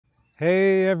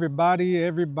Hey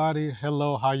everybody,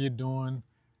 hello, how you doing?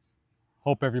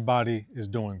 Hope everybody is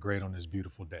doing great on this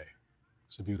beautiful day.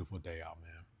 It's a beautiful day out,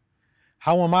 man.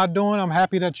 How am I doing? I'm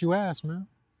happy that you asked, man.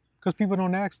 Because people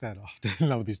don't ask that often.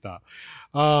 Let me stop.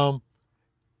 Um,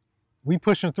 we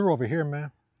pushing through over here, man.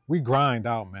 We grind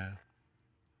out, man.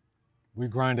 We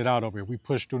grind it out over here. We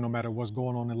push through no matter what's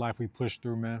going on in life. We push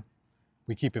through, man.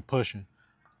 We keep it pushing.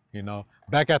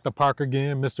 Back at the park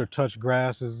again. Mr. Touch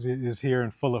Grass is here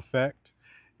in full effect.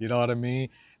 You know what I mean?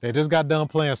 They just got done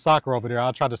playing soccer over there.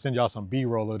 I'll try to send y'all some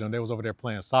B-roll of them. They was over there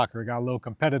playing soccer. It got a little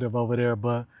competitive over there,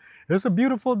 but it's a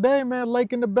beautiful day, man.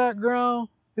 Lake in the background.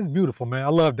 It's beautiful, man. I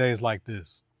love days like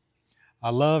this. I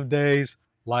love days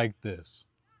like this.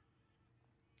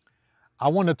 I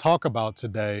want to talk about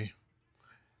today.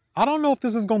 I don't know if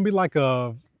this is going to be like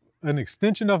an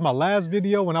extension of my last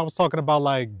video when I was talking about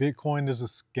like Bitcoin is a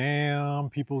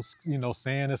scam, people,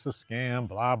 saying it's a scam,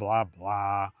 blah, blah,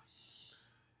 blah.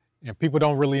 And people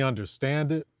don't really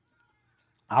understand it.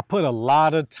 I put a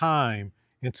lot of time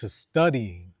into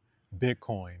studying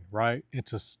Bitcoin, right?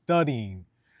 Into studying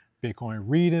Bitcoin,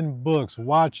 reading books,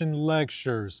 watching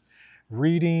lectures,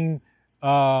 reading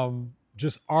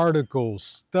just articles,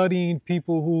 studying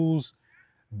people who's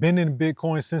been in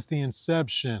Bitcoin since the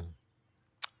inception.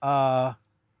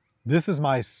 This is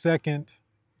my second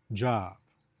job,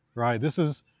 right? This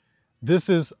is,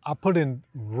 I put in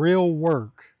real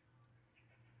work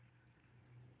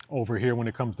over here when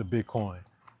it comes to Bitcoin.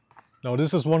 Now,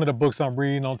 this is one of the books I'm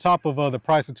reading on top of The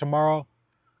Price of Tomorrow,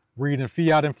 reading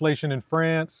Fiat Inflation in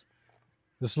France.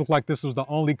 This looked like this was the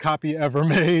only copy ever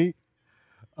made.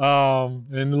 And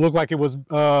it looked like it was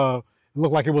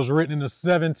written in the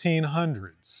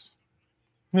 1700s.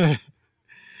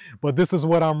 But this is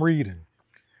what I'm reading.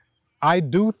 I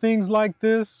do things like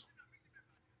this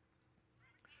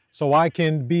so I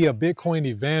can be a Bitcoin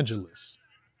evangelist.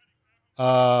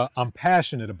 I'm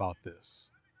passionate about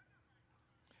this.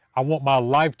 I want my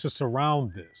life to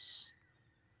surround this.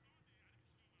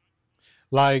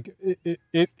 Like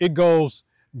it goes,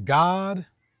 God.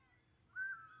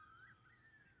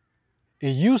 It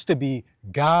used to be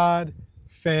God,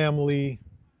 family,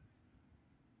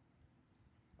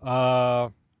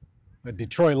 the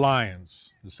Detroit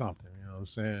Lions or something, you know what I'm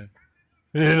saying?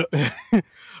 Yeah.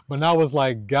 But now it's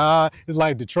like God, it's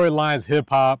like Detroit Lions hip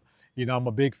hop. I'm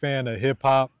a big fan of hip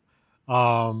hop.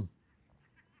 But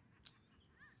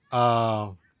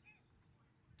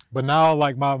now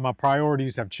like my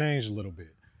priorities have changed a little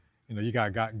bit. You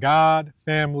got God,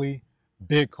 family,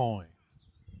 Bitcoin.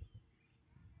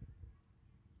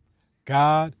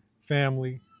 God,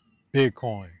 family,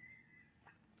 Bitcoin.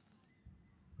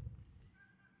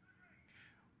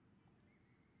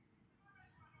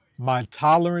 My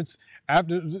tolerance,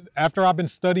 after I've been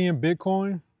studying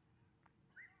Bitcoin,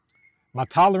 my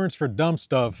tolerance for dumb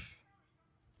stuff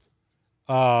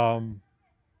has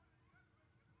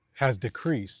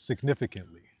decreased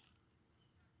significantly.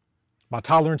 My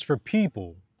tolerance for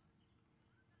people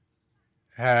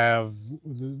have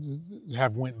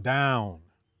went down.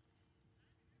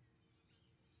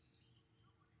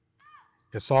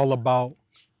 It's all about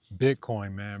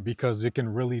Bitcoin, man, because it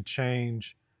can really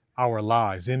change our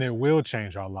lives, and it will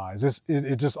change our lives.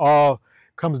 It just all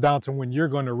comes down to when you're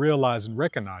going to realize and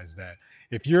recognize that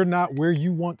if you're not where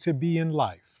you want to be in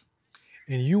life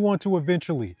and you want to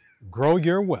eventually grow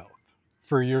your wealth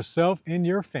for yourself and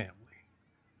your family,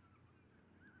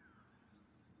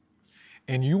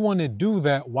 and you want to do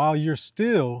that while you're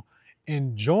still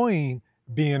enjoying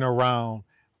being around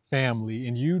family,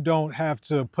 and you don't have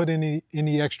to put any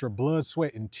extra blood,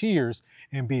 sweat, and tears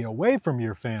and be away from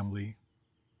your family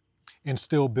and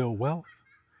still build wealth,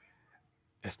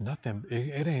 it's nothing,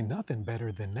 it ain't nothing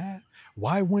better than that.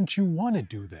 Why wouldn't you want to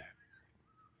do that?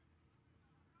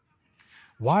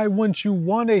 Why wouldn't you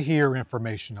want to hear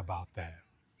information about that?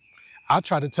 I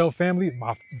try to tell family,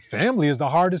 my family is the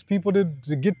hardest people to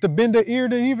get to bend the ear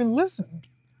to even listen.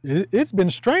 It's been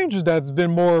strangers that's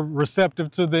been more receptive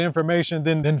to the information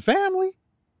than family.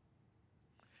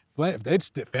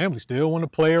 Family still want to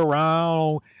play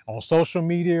around on social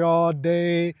media all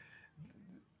day,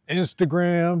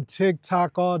 Instagram,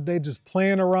 TikTok all day, just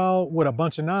playing around with a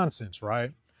bunch of nonsense,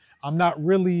 right? I'm not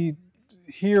really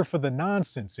here for the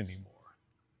nonsense anymore.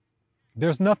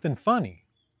 There's nothing funny.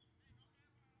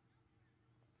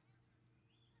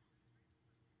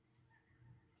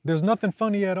 There's nothing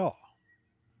funny at all.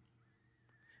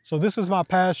 So this is my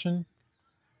passion.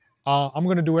 I'm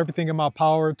going to do everything in my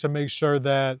power to make sure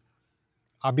that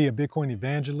I be a Bitcoin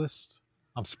evangelist.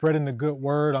 I'm spreading the good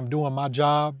word. I'm doing my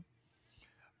job.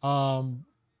 Yeah,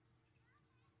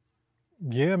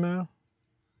 man.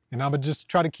 And I'm gonna just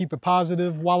try to keep it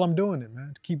positive while I'm doing it,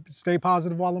 man. Stay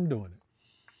positive while I'm doing it,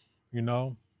 you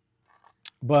know?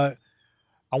 But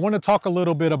I want to talk a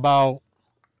little bit about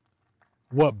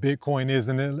what Bitcoin is.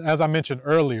 And then, as I mentioned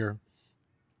earlier,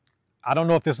 I don't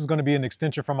know if this is going to be an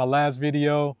extension from my last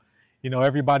video. You know,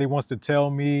 everybody wants to tell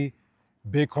me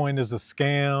Bitcoin is a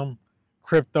scam,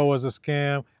 crypto is a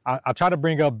scam. I try to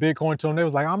bring up Bitcoin to them. They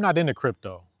was like, I'm not into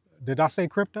crypto. Did I say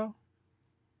crypto?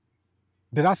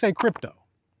 Did I say crypto?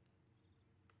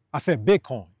 I said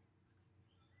Bitcoin.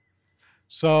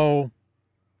 So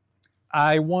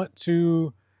I want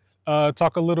to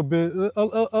talk a little bit,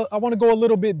 I want to go a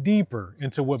little bit deeper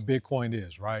into what Bitcoin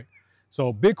is, right?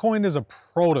 So Bitcoin is a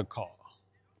protocol.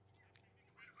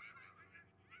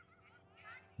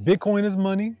 Bitcoin is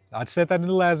money. I said that in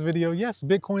the last video. Yes,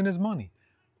 Bitcoin is money.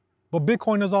 But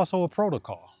Bitcoin is also a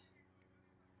protocol.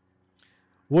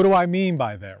 What do I mean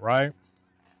by that, right?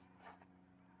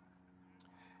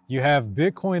 You have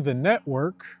Bitcoin, the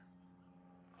network,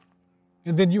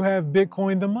 and then you have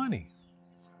Bitcoin, the money,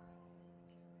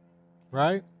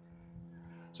 right?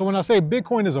 So when I say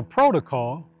Bitcoin is a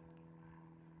protocol,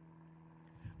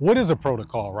 what is a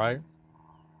protocol, right?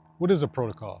 What is a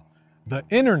protocol? The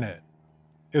internet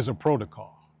is a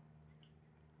protocol.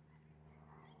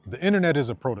 The internet is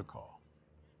a protocol,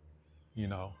 you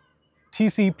know,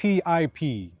 TCP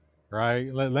IP,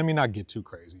 right? Let me not get too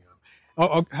crazy.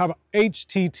 Oh, how about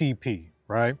HTTP,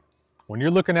 right? When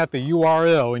you're looking at the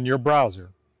URL in your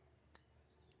browser,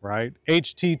 right?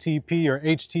 HTTP or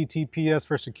HTTPS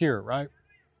for secure, right?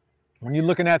 When you're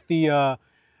looking at the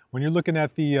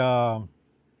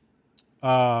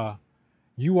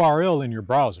URL in your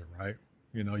browser, right?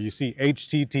 You know, you see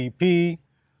HTTP,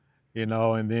 you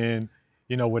know, and then,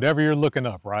 you know, whatever you're looking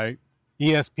up, right?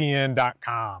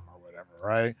 ESPN.com or whatever,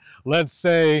 right? Let's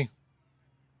say,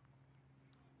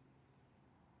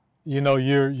 you know,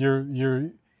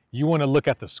 you want to look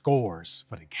at the scores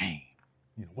for the game.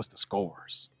 You know, what's the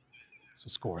scores? What's the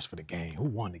scores for the game? Who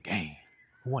won the game?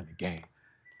 Who won the game?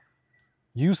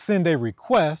 You send a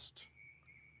request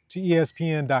to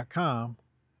ESPN.com,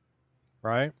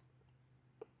 right?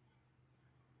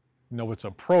 You know, it's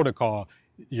a protocol.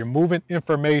 You're moving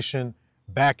information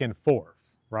back and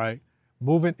forth, right?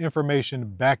 Moving information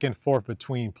back and forth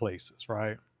between places,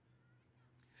 right?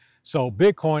 So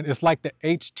Bitcoin is like the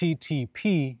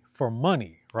HTTP for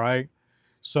money, right?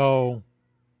 So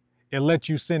it lets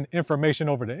you send information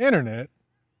over the internet,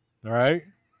 right?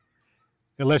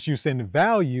 It lets you send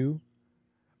value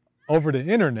over the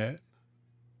internet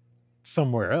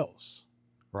somewhere else,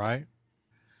 right?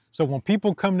 So when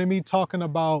people come to me talking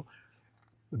about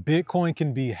Bitcoin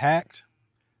can be hacked,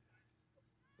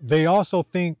 they also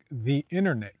think the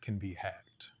internet can be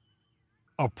hacked.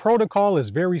 A protocol is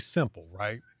very simple,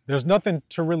 right? There's nothing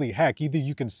to really hack. Either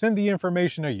you can send the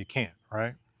information or you can't,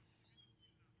 right?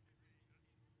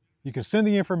 You can send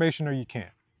the information or you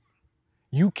can't.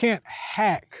 You can't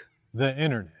hack the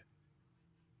internet.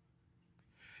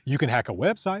 You can hack a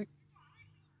website.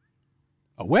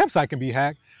 A website can be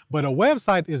hacked, but a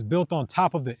website is built on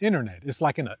top of the internet. It's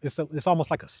like it's almost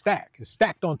like a stack. It's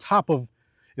stacked on top of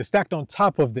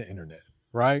the internet,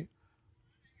 right?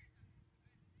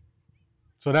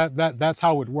 So that's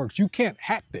how it works. You can't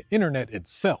hack the internet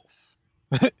itself,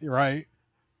 right?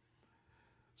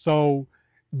 So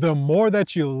the more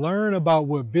that you learn about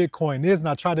what Bitcoin is, and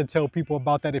I try to tell people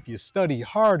about that, if you study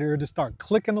harder to start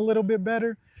clicking a little bit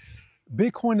better,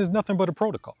 Bitcoin is nothing but a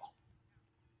protocol.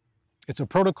 It's a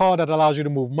protocol that allows you to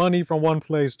move money from one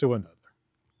place to another.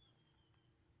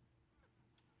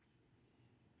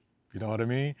 You know what I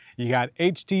mean? You got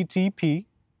HTTP,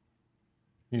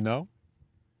 you know,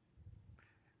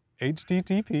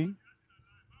 HTTP.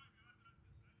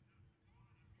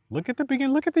 Look at the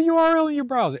beginning, look at the URL in your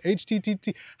browser,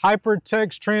 HTTP,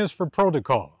 Hypertext Transfer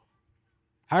Protocol.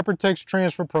 Hypertext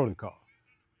Transfer Protocol.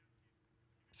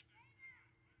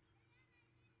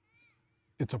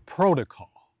 It's a protocol.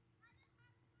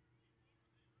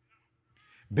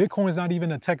 Bitcoin is not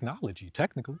even a technology,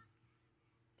 technically.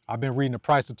 I've been reading The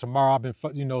Price of Tomorrow. I've been,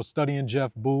 you know, studying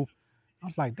Jeff Booth. I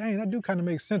was like, dang, that do kind of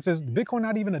make sense. Is Bitcoin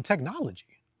not even a technology?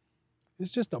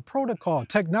 It's just a protocol.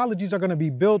 Technologies are going to be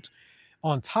built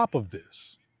on top of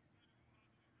this.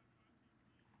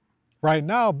 Right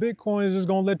now, Bitcoin is just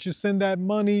going to let you send that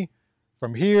money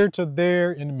from here to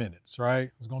there in minutes,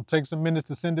 right? It's going to take some minutes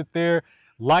to send it there.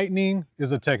 Lightning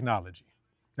is a technology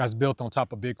that's built on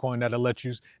top of Bitcoin that'll let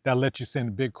you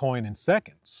send Bitcoin in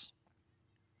seconds.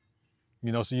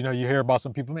 You know, so you know you hear about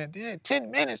some people, man, 10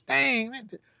 minutes, dang.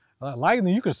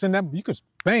 Lightning, you could send that, you could,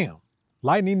 bam.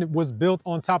 Lightning was built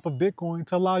on top of Bitcoin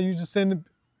to allow you to send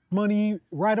money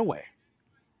right away.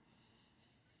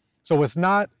 So it's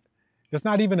not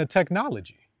even a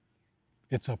technology.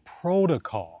 It's a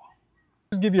protocol.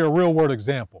 Let's give you a real world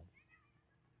example.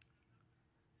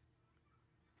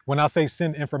 When I say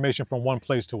send information from one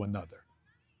place to another.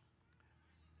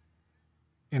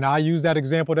 And I use that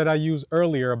example that I used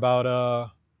earlier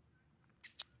about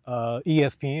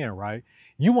ESPN, right?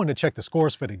 You want to check the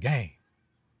scores for the game.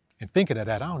 And thinking of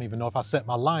that, I don't even know if I set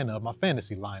my lineup, my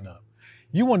fantasy lineup.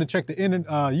 You want to check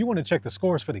the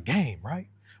scores for the game, right?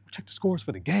 Check the scores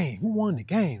for the game. Who won the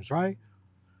games, right?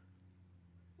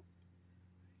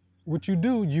 What you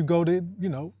do, you go to,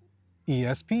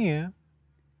 ESPN.com,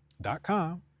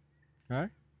 right?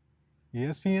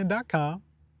 ESPN.com.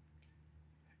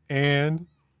 And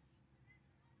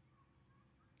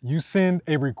you send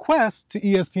a request to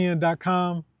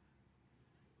ESPN.com.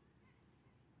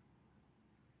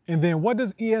 And then what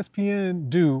does ESPN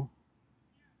do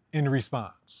in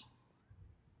response?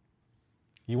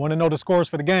 You want to know the scores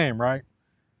for the game, right?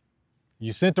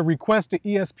 You sent a request to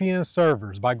ESPN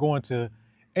servers by going to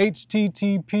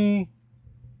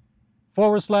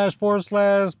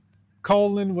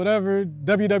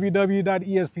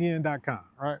http://www.espn.com,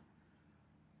 right?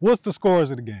 What's the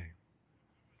scores of the game?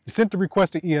 You sent the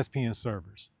request to ESPN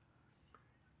servers.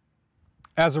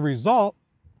 As a result,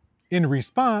 in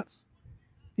response,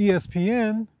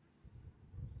 ESPN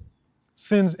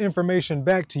sends information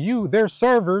back to you. Their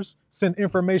servers send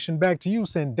information back to you,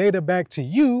 send data back to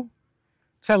you,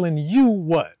 telling you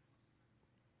what?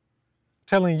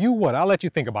 Telling you what? I'll let you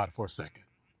think about it for a second.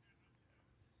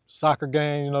 Soccer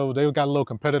game, they got a little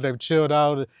competitive, chilled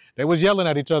out. They was yelling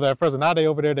at each other at first, and now they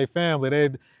over there, they family.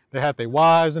 They had their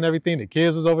wives and everything. The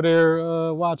kids was over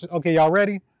there watching. Okay, y'all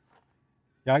ready?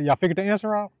 Y'all figured the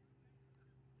answer out?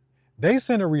 They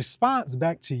send a response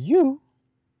back to you.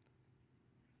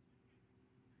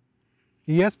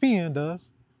 ESPN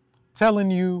does,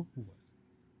 telling you,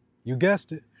 you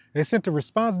guessed it, they sent a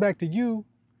response back to you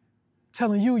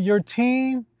telling you your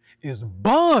team is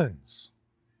buns,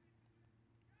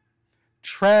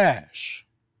 trash.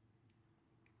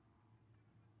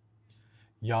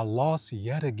 Y'all lost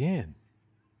yet again.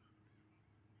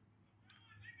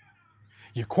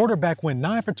 Your quarterback went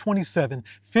 9 for 27,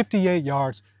 58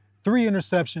 yards, 3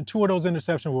 interceptions. 2 of those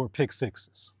interceptions were pick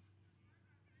sixes.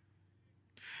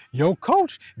 Your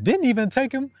coach didn't even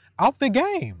take him out the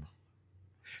game.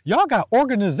 Y'all got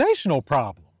organizational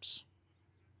problems.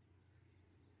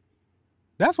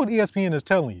 That's what ESPN is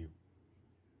telling you.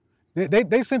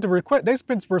 They sent a request, they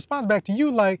sent a response back to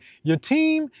you like, your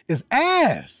team is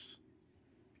ass.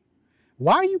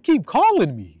 Why do you keep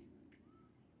calling me?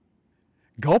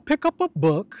 Go pick up a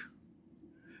book.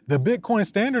 The Bitcoin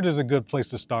Standard is a good place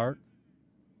to start.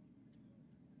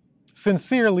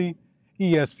 Sincerely,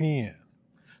 ESPN.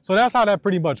 So that's how that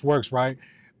pretty much works, right?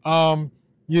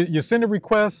 You send a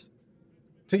request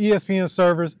to ESPN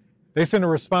servers. They send a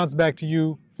response back to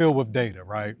you filled with data,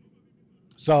 right?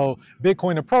 So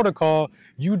Bitcoin, the protocol,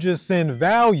 you just send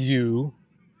value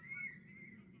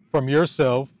from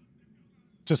yourself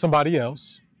to somebody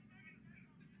else,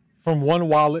 from one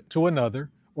wallet to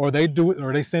another, or they do it,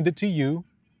 or they send it to you.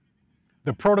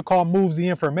 The protocol moves the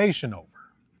information over.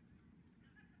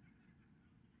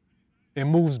 It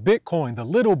moves Bitcoin, the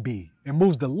little b. It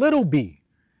moves the little b.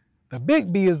 The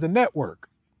big B is the network.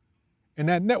 And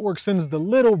that network sends the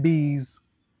little b's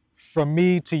from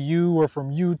me to you, or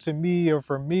from you to me, or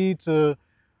from me to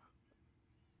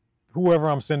whoever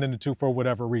I'm sending it to for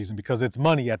whatever reason, because it's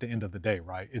money at the end of the day,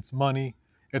 right? It's money,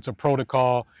 it's a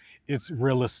protocol, it's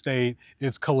real estate,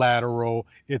 it's collateral,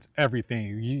 it's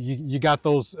everything. You got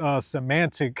those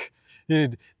semantic,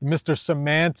 Mr.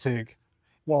 Semantic.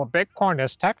 Well, Bitcoin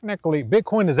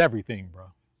is everything,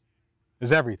 bro.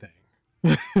 It's everything.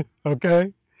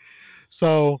 Okay?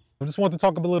 So I just want to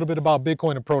talk a little bit about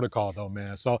Bitcoin and protocol though,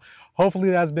 man. So hopefully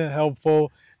that's been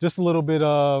helpful. Just a little bit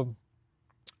of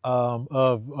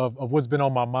what's been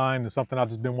on my mind and something I've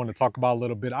just been wanting to talk about a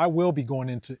little bit. I will be going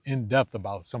into in depth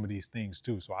about some of these things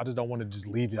too. So I just don't want to just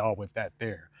leave y'all with that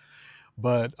there.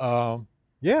 But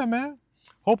yeah, man,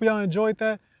 hope y'all enjoyed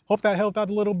that. Hope that helped out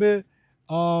a little bit.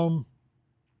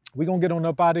 We're going to get on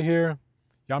up out of here.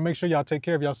 Y'all make sure y'all take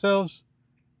care of yourselves.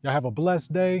 Y'all have a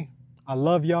blessed day. I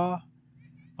love y'all.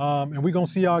 And we're going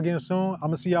to see y'all again soon. I'm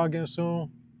going to see y'all again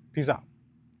soon. Peace out.